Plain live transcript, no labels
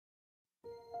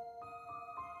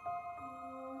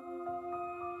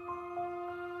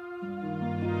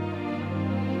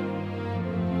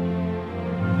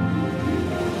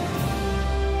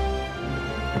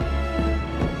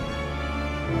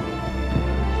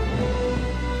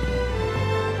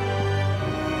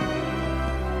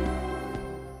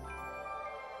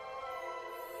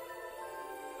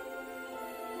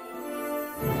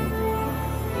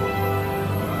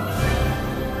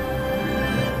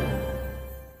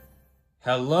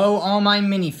Hello all my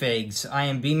minifigs, I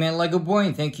am Bmanlegoboy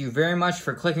and thank you very much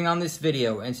for clicking on this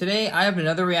video, and today I have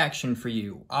another reaction for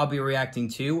you. I'll be reacting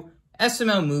to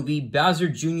SML movie Bowser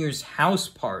Jr.'s House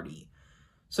Party.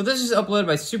 So this is uploaded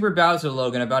by Super Bowser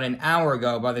Logan about an hour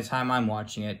ago by the time I'm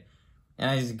watching it.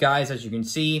 And guys, as you can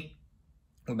see,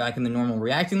 we're back in the normal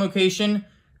reacting location.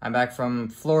 I'm back from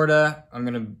Florida. I'm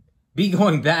going to be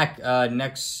going back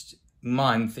next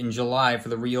month in July for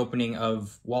the reopening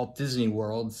of Walt Disney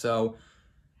World, so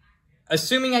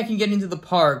assuming I can get into the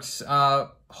parks,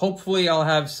 hopefully I'll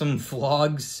have some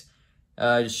vlogs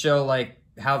to show, like,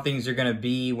 how things are going to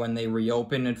be when they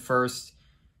reopen at first.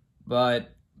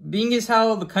 But being as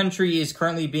how the country is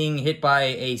currently being hit by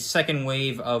a second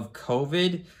wave of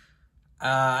COVID,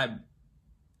 I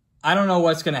don't know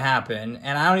what's going to happen.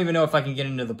 And I don't even know if I can get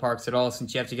into the parks at all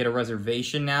since you have to get a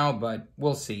reservation now, but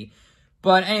we'll see.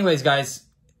 But anyways, guys,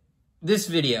 this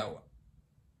video,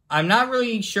 I'm not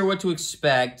really sure what to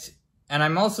expect. And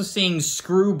I'm also seeing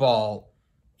Screwball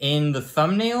in the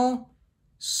thumbnail.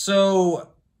 So,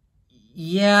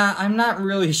 yeah, I'm not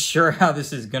really sure how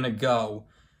this is gonna go.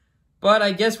 But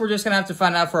I guess we're just gonna have to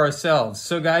find out for ourselves.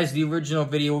 So, guys, the original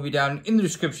video will be down in the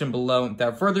description below.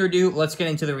 Without further ado, let's get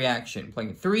into the reaction. Playing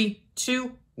in 3,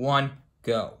 2, 1,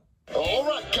 go.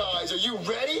 Alright, guys, are you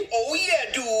ready? Oh,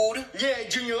 yeah, dude. Yeah,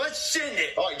 Junior, let's send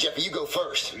it. Alright, Jeffy, you go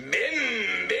first. Bim,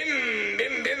 bim,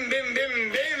 bim, bim, bim,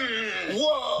 bim, bim.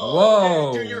 Whoa! Whoa!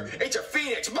 Okay, Junior, it's a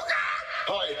phoenix.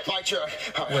 Alright, my turn.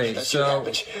 Right, wait, let's so...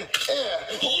 see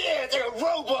yeah, it's like a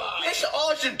robot. That's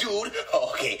awesome, dude.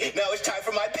 Okay, now it's time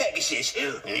for my Pegasus.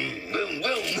 Boom, boom.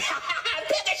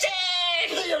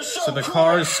 Pegasus! So the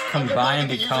cars combine and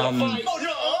become... Oh,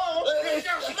 no.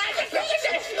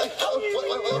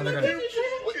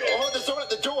 There's someone at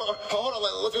the door. Hold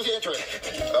on, let's go answer it.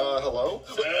 Hello?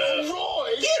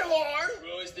 Roy! Get hard!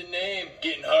 Roy's the name.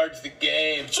 Getting hard's the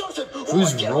game. Joseph!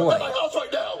 Who's get Roy? At my house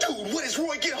right now! Dude, what is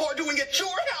Roy Get Hard doing at your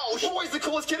house? Roy's the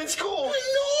coolest kid in school!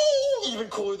 I know! Even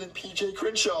cooler than PJ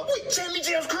Crenshaw. Wait, Jamie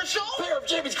James Crenshaw? Pair of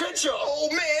Jamie's Crenshaw! Oh,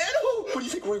 man! What do you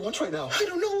think Roy wants right now? I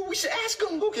don't know. We should ask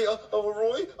him. Okay,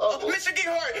 Roy? Mr. Get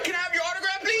Hard, can I have your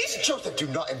autograph, please? Joseph, do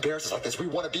not embarrass us like this. We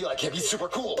want to be like him. He's super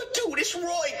cool. But, dude, it's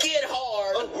Roy Get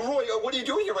Hard. Roy, what are you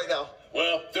doing here right now?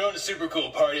 Well, throwing a super cool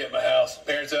party at my house.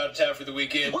 Parents out of town for the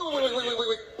weekend.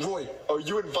 Wait. Roy, are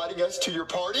you inviting us to your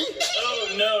party?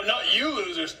 Oh, no, not you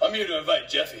losers. I'm here to invite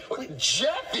Jeffy. Wait,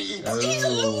 Jeffy? He's a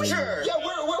loser. Yeah,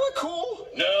 we're cool.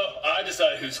 No, I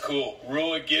decide who's cool.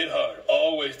 Roy Get Hard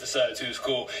always decides who's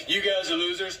cool. You guys are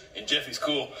losers, and Jeffy's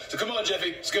cool. So come on,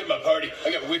 Jeffy, let's go to my party.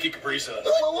 I got Wiki Capri Sun.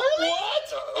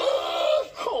 What?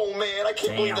 Oh, man, I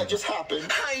can't believe that just happened.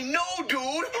 I know,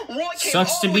 dude. Roy came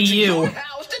Sucks to all the be way you. your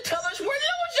house to tell us we're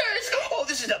losers. Oh,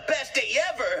 this is the best day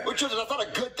ever. But Joseph, that's not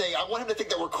a good thing. I want him to think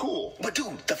that we're cool. But,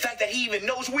 dude, the fact that he even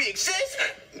knows we exist,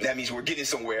 that means we're getting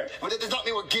somewhere. But that does not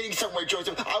mean we're getting somewhere,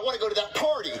 Joseph. I want to go to that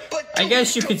party. But, I dude,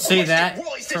 guess you could say that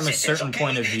Roy says from a it's certain okay.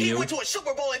 point of He view. went to a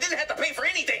Super Bowl and didn't have to pay for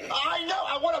anything. I know.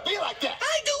 I want to be like that.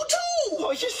 I do, too. Oh,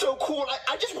 he's just so cool.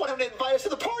 I just want him to invite us to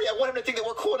the party. I want him to think that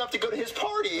we're cool enough to go to his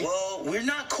party. Well, we're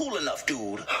not cool enough,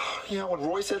 dude. Yeah, when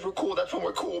Roy says we're cool, that's when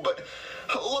we're cool. But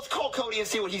let's call Cody and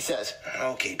see what he says.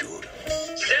 Okay, dude.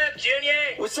 What's up, Junior?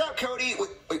 What's up, Cody?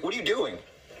 Wait, what are you doing?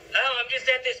 Oh, I'm just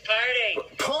at this party.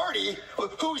 Party?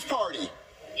 Whose party?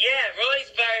 Yeah,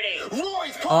 Roy's party.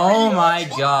 Roy's party! Oh my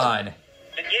god.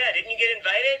 But yeah, didn't you get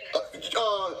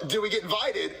invited? Did we get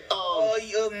invited?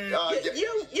 Yeah, we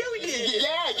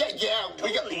did.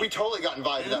 Yeah. We totally got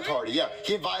invited to that party. Yeah,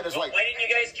 he invited us like Why didn't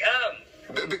you guys come?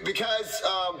 because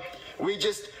we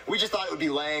just thought it would be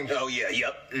lame. Oh, yeah,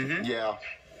 yep. Mm-hmm. Yeah.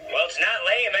 Well, it's not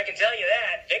lame, I can tell you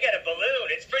that. They got a balloon.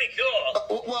 It's pretty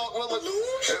cool.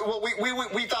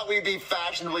 We thought we'd be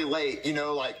fashionably late. You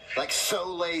know, like so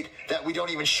late that we don't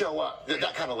even show up.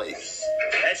 That kind of late.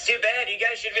 That's too bad. You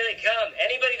guys should really come.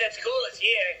 Anybody that's cool is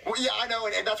here. Well, yeah, I know,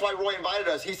 and that's why Roy invited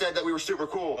us. He said that we were super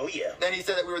cool. Oh, yeah. And he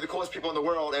said that we were the coolest people in the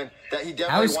world, and that he How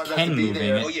definitely is wanted Ken us to be moving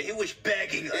there. it? Oh, yeah, he was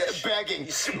begging us. Begging.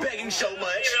 Begging so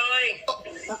much. Hey,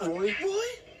 Roy. Roy?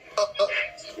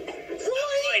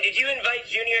 Roy, did you invite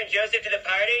Junior and Joseph to the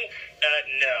party?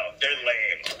 No, they're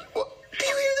lame. Do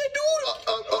you hear that,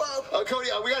 dude? Cody,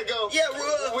 we gotta go. Yeah,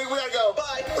 we gotta go.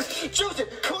 Bye.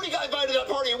 Joseph, Cody got invited to that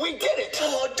party, and we didn't.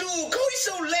 Oh, dude, Cody's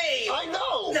so lame. I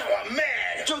know. Now I'm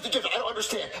mad. Joseph, I don't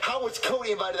understand. How was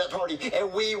Cody invited to that party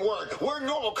and we weren't? We're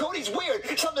normal. Cody's weird.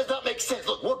 Something does not make sense.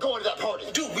 Look, we're going to that party.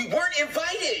 Dude, we weren't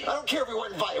invited. I don't care if we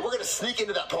weren't invited. We're going to sneak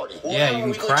into that party. Yeah, you How are can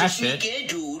we gonna crash sneak it. in,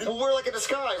 dude? Well, we're like a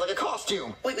disguise, like a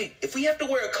costume. Wait. If we have to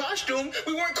wear a costume,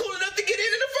 we weren't cool enough to get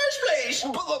in the first first place.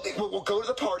 But look, we'll go to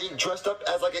the party dressed up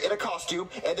as like in a costume,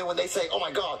 and then when they say, "Oh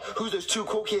my God, who's those two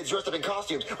cool kids dressed up in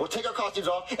costumes?" We'll take our costumes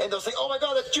off, and they'll say, "Oh my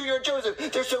God, that's Junior and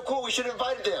Joseph. They're so cool. We should have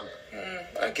invited them."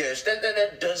 I guess that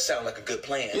does sound like a good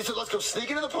plan. Yeah, so let's go sneak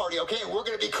into the party, okay? And we're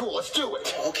gonna be cool. Let's do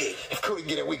it. Okay. If Cody can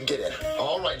get in, we can get in.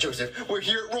 All right, Joseph. We're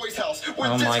here at Roy's house. We're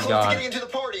Oh this my close God. to getting into the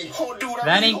party. Oh, dude, I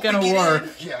That really ain't hope we gonna get work.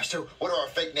 in. Yeah. So what are our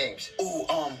fake names? Ooh,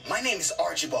 my name is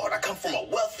Archibald. I come from a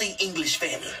wealthy English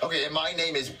family. Okay, and my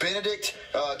name is Benedict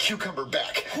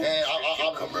Cucumberback,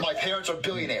 and my parents are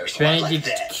billionaires. Benedict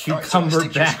that. All right, so Cucumber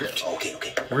stick to your back. script.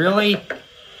 Okay. Really? I'm coming.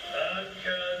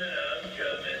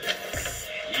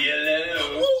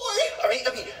 Yellow. Boy,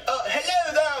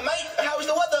 hello there, mate. How's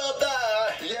the weather up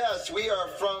there? Yes, we are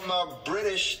from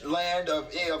British land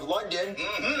of London,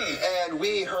 and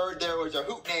we heard there was a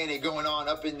hootenanny going on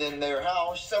up in their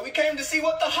house. So we came to see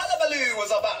what the hullabaloo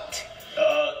was about.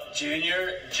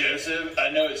 Junior, Joseph, I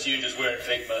know it's you just wearing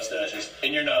fake mustaches,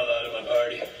 and you're not allowed at my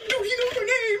party. Dude, he knows our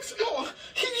names. Oh,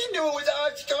 he knew it was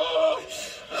us.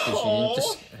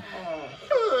 Oh.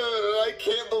 I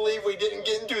can't believe we didn't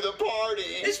get into the party.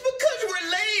 It's because we're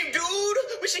lame,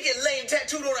 dude. We should get lame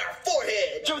tattooed on our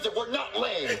forehead. Joseph, we're not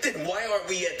lame. Then why aren't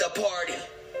we at the party?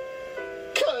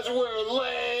 Because we're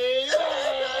lame.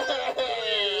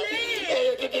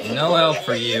 No help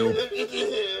for you.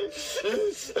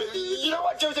 You know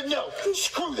what, Joseph? No,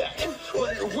 screw that.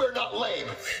 We're not lame.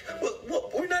 Well,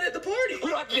 we're not at the party. We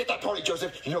don't have to get that party,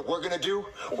 Joseph. You know what we're going to do?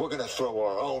 We're going to throw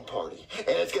our own party. And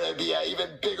it's going to be an even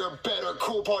bigger, better,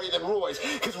 cool party than Roy's.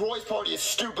 Because Roy's party is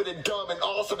stupid and dumb and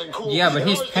awesome and cool. Yeah, but And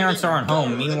his ours is parents gonna be aren't home.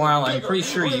 better and Meanwhile, I'm bigger. pretty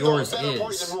sure We're gonna throw a yours better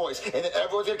party is. than Roy's. And then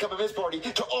everyone's going to come from his party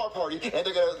to our party. And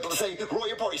they're going to say, Roy,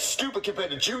 your party's stupid compared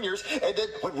to Junior's. And then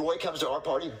when Roy comes to our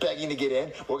party begging to get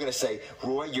in, we're going to say,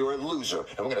 Roy, you're a loser.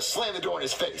 And we're going to slam the door in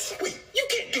his face. Wait, you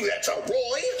can't do that to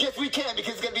Roy. Yes, we can,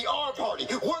 because it's going to be our party.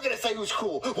 We're going to say who's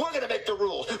cool. We're going to make the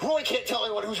rules. Roy can't tell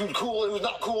anyone who's cool and who's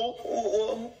not cool.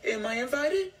 Well, am I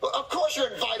invited? Well, of course you're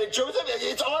invited, Joseph.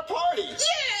 It's our party.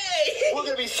 Yay! We're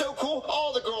going to be so cool.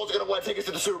 All the girls are going to want tickets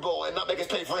to the Super Bowl and not make us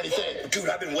pay for anything. Dude,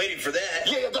 I've been waiting for that.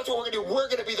 Yeah, that's what we're going to do. We're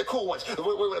going to be the cool ones. We're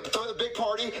going to throw the big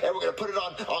party, and we're going to put it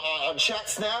on Chat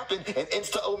Snap and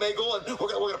Insta Omegle, and we're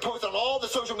going to post on all the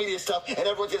social media stuff, and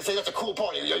everyone's going to say that's a cool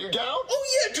party. Are you down? Oh,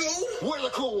 yeah, dude. We're the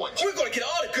cool ones. We're going to get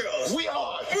all the girls. We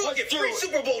are. We're going Let's to get do free it.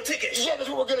 Super Bowl tickets. Yeah, that's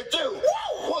what we're going to do.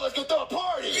 Woo! Well, let's go throw a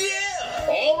party. Yeah.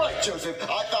 All right, Joseph.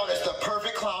 I found us the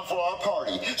perfect clown for our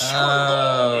party.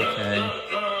 Okay.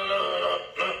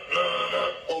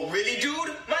 Oh, really, dude?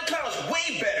 My clown's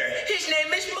way better. His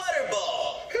name is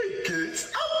Butterball. Hey,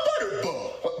 kids. I'm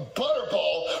Butterball. What,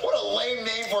 Butterball? What a lame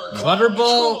name for a clown.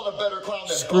 Butterball? Screwball's a better clown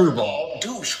than Screwball. Butterball.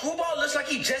 Dude, Screwball looks like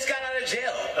he just got out of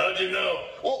jail. How'd you know?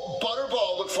 Well,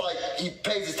 Butterball looks like he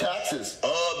pays his taxes.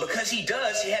 Because he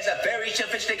does. He has a very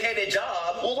sophisticated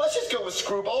job. Well, let's just go with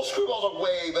Screwball. Screwball's a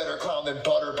way better clown than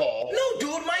Butterball. No,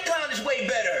 dude, my clown is way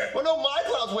better. Well, no, my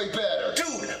clown's way better.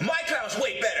 Dude, my clown's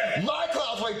way better. My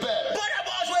clown's way better.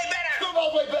 Butterball's way better.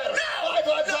 Screwball's way better. No! My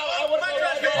clown's I want to My go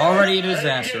clown's right better. now. Already a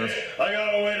disaster. I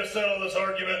got a way to settle this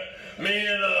argument. Me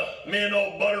and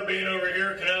old Butterbean over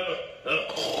here can have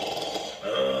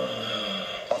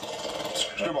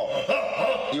Screwball.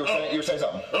 You were saying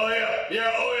something. Oh yeah.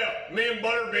 Me and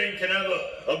Butterbean can have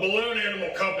a balloon animal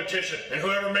competition, and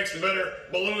whoever makes the better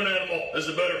balloon animal is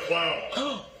the better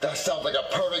clown. That sounds like a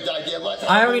perfect idea. Let's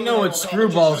I already know what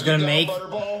Screwball's gonna make.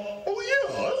 Butterball. Oh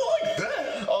yeah, I like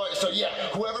that. All right, so yeah,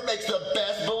 whoever makes the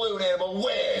best balloon animal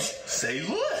wins. Say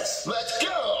less. Let's go.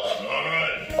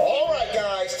 Alright. All right,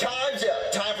 guys, time's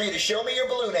up. Time for you to show me your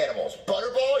balloon animals.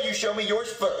 Butterball, you show me yours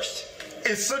first.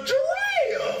 It's a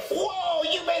giraffe. Whoa,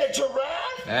 you made a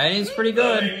giraffe? That is pretty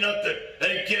That good. ain't nothing.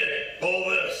 Hey kid, pull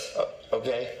this.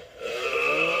 Okay.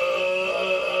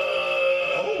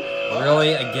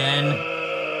 Really? Again?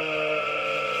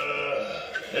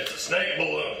 It's a snake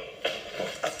balloon.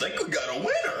 I think we got a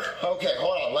winner. Okay,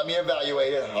 hold on. Let me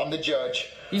evaluate it. I'm the judge.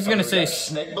 He's gonna We say got a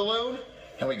snake balloon,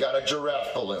 and we got a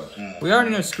giraffe balloon. We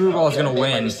already know Screwball's Okay, gonna I made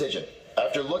my win. decision.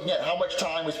 After looking at how much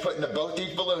time was put into both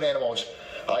these balloon animals,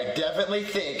 I definitely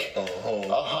think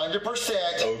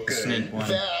 100% Snake one.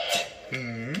 that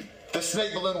the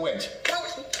snake balloon wins. You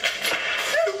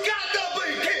got to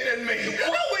be kidding me.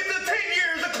 I went to 10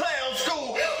 years of clown school.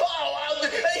 All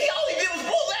he did was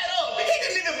pull that up. He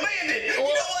didn't even land it. You know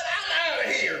what? I'm out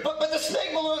of here. But the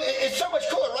snake balloon is so much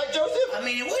cooler, right, Joseph? I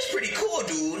mean, it was pretty cool,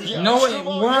 dude. Yeah, No, Screwball, it you're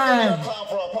gonna was. be our clown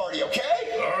for our party,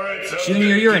 okay? Alright, so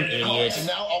Junior, you're an All right, so idiot.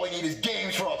 now all we need is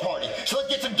games for our party. So let's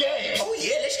get some games. Oh,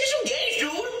 yeah, let's get some games,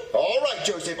 dude. All right, right,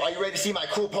 Joseph, are you ready to see my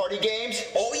cool party games?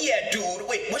 Oh yeah, dude.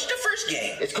 Wait, what's the first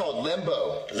game? It's called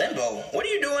Limbo. Limbo? What do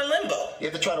you do in limbo? You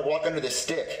have to try to walk under this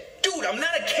stick. Dude, I'm not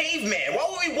a caveman. Why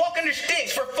would we walk under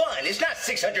sticks for fun? It's not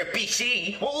 600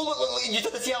 BC. Well, look, you just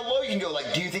have to see how low you can go.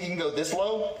 Like, do you think you can go this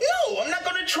low? No, I'm not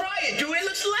gonna try it, dude. It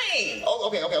looks lame. Oh,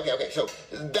 okay. So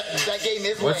that game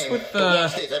is What's lame. with But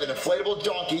watch this. I have an inflatable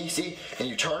donkey, see? And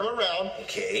you turn him around.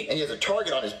 Okay. And he has a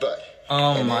target on his butt.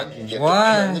 Oh and my, then you have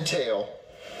what? to pin the tail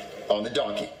on the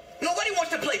donkey. Nobody wants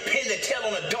to play pin the tail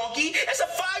on a donkey. That's a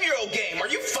 5-year-old game. Are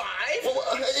you 5? Well,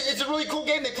 it's a really cool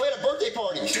game. They play at birthday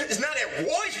parties. It's not at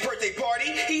Roy's birthday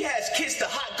party. He has kissed the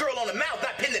hot girl on the mouth,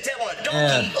 not pin the tail on a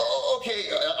donkey. Oh, okay,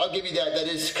 I'll give you that. That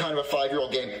is kind of a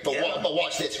 5-year-old game. But, Yeah. but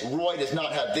watch this. Roy does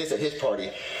not have this at his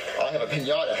party. I have a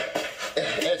pinata.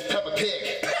 And it's Peppa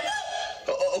Pig.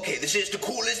 Okay, this is the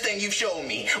coolest thing you've shown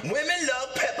me. Women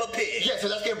love Peppa Pig. Yeah, so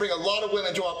that's going to bring a lot of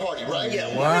women to our party, right?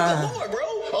 Yeah, Wow. women galore,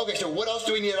 bro. Okay, so what else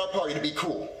do we need at our party to be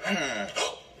cool?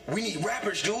 We need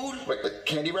rappers, dude. Wait,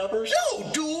 candy wrappers?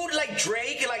 No, dude, like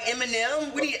Drake and like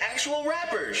Eminem. We need actual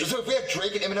rappers. So if we have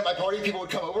Drake and Eminem at my party, people would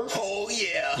come over? Oh,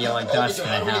 yeah. Yeah, like Okay, that's so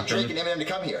how do gonna we get Drake happen. and Eminem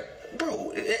to come here?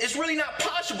 Bro, it's really not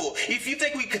possible. If you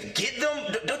think we could get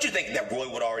them, don't you think that Roy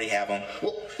would already have them?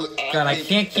 Well, look, God, I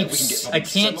think can't that we can get I something can't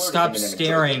similar to stop Eminem and Drake.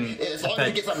 staring As long at as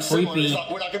we get that something similar, creepy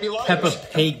we're not gonna be liars. Peppa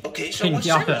Pig Okay, so what's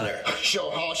pinata. similar?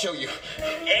 I'll show you.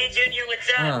 Hey, Junior, what's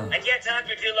up? Oh. I can't talk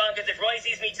for too long because if Roy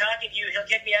sees me talking to you, he'll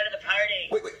kick me out of the party.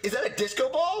 Wait, is that a disco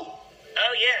ball?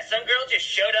 Oh, yeah, some girl just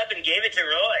showed up and gave it to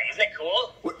Roy. Isn't it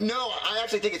cool? No, I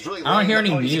actually think it's really lame. I don't hear That any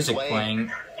party seems music lame.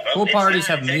 playing. Well, Cool it's parties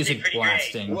not. have It's actually music pretty great.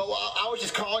 blasting. Well, I was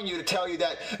just calling you to tell you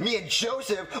that me and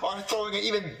Joseph are throwing an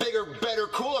even bigger, better,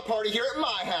 cooler party here at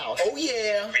my house. Oh,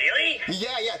 yeah. Really?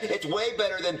 Yeah, it's way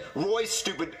better than Roy's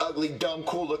stupid, ugly, dumb,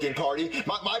 cool-looking party.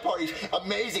 My party's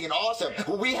amazing and awesome.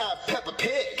 We have Peppa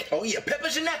Pig. Oh, yeah,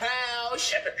 Peppa's in the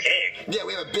house. Peppa Pig. Yeah,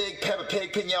 we have a big Peppa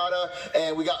Pig pinata,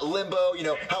 and we got Limbo,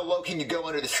 how low can you go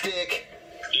under the stick?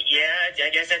 Yeah, I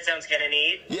guess that sounds kind of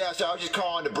neat. Yeah, so I was just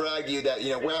calling to brag to you that,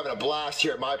 we're having a blast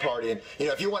here at my party, and,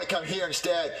 if you want to come here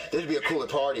instead, this would be a cooler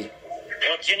party.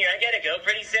 Well, Junior, I gotta go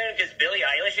pretty soon because Billie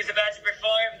Eilish is about to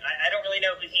perform. I don't really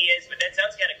know who he is, but that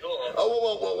sounds kind of cool.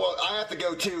 Oh, well, I have to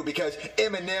go too, because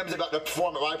Eminem's about to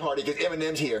perform at my party, because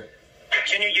Eminem's here.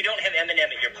 Junior, you don't have Eminem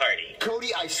at your party.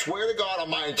 Cody, I swear to God, on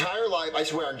my entire life, I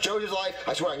swear on Joseph's life,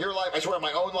 I swear on your life, I swear on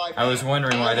my own life. I was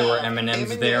wondering why there were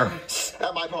M&Ms there.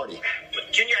 At my party.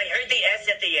 Junior, I heard the S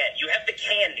at the end. You have the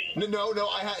candy. No,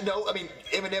 I mean,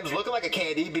 Eminem's looking like a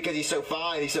candy because he's so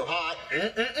fine, he's so hot. Your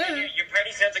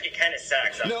party sounds like it kind of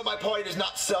sucks. No, my party does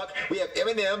not suck. We have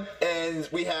Eminem and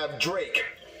we have Drake.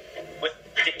 What?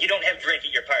 You don't have Drake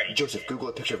at your party. Joseph, Google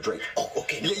a picture of Drake. Oh,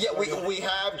 okay. Yeah, we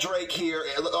have Drake here.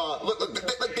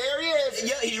 Look, there he is.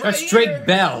 Yeah, he's right That's here. Drake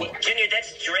Bell. Junior,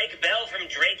 that's Drake Bell from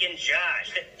Drake and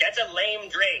Josh. That's a lame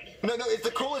Drake. No, it's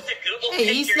the coolest. It's a Google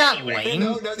Hey, he's picture not anyway. lame.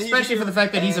 No, he's Especially for the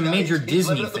fact that he's a and, major he's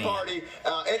Disney living at the fan. party.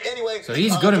 Anyway, So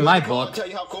he's good in my call book. and tell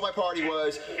you how cool my party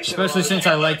was. Especially since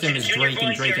I liked him as Junior Drake and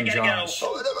boys, Drake and you're gonna Josh.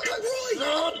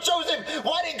 Joseph,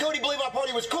 why didn't Cody believe our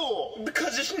party was cool?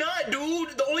 Because it's not,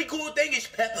 dude. The only cool thing is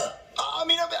Peppa.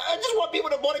 I just want people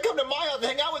to want to come to my house and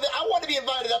hang out with it. I want to be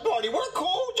invited to that party. We're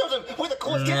cool, Joseph. We're the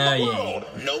coolest kids in the world.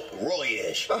 Nope, Roy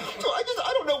is.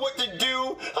 I don't know what to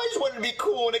do. I just wanted to be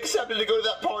cool and accepted to go to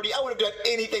that party. I would have done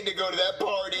anything to go to that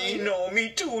party. No, me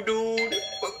too, dude.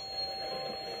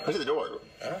 Who's at the door?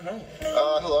 I don't know.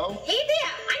 Hello? Hey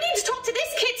there, I need to talk to this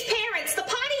kid's parents. The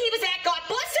party he was at got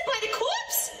busted by the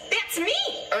cops. That's me.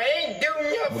 I ain't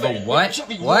doing nothing. The what?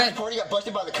 Jeffy, What? Roy's party got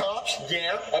busted by the cops?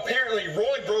 Yeah, apparently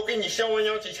Roy broke into someone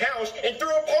else's house and threw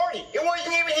a party. It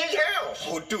wasn't even his house.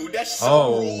 Oh, dude, that's so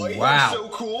Oh, Roy. wow. So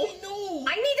cool. No.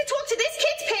 I need to talk to this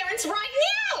kid's parents right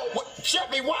now. What?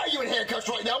 Jeffy, why are you in handcuffs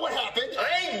right now? What happened?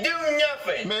 I ain't doing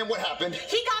nothing. Man, what happened?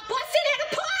 He got busted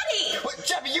at a party. What,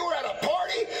 Jeffy, you were at a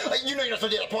party? You know you're not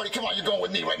supposed to be at a party. Come on, you're going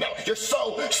with me right now. You're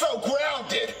so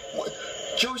grounded. What?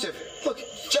 Joseph, look,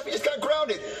 Jeffy just got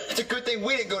grounded. It's a good thing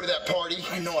we didn't go to that party.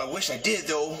 I know, I wish I did,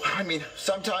 though. I mean,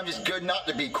 sometimes it's good not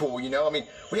to be cool, I mean,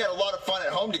 we had a lot of fun at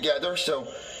home together, so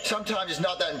sometimes it's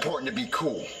not that important to be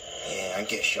cool. Yeah, I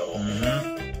guess so.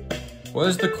 What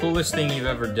is the coolest thing you've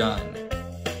ever done?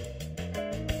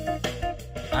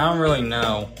 I don't really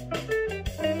know.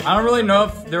 I don't really know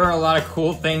if there are a lot of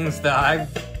cool things that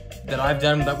I've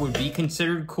done that would be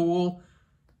considered cool.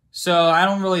 So I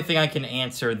don't really think I can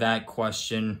answer that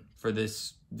question for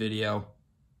this video.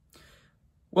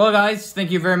 Well, guys,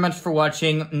 thank you very much for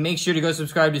watching. Make sure to go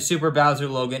subscribe to Super Bowser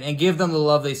Logan and give them the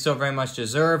love they so very much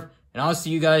deserve. And I'll see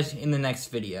you guys in the next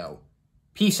video.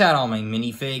 Peace out, all my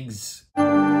minifigs.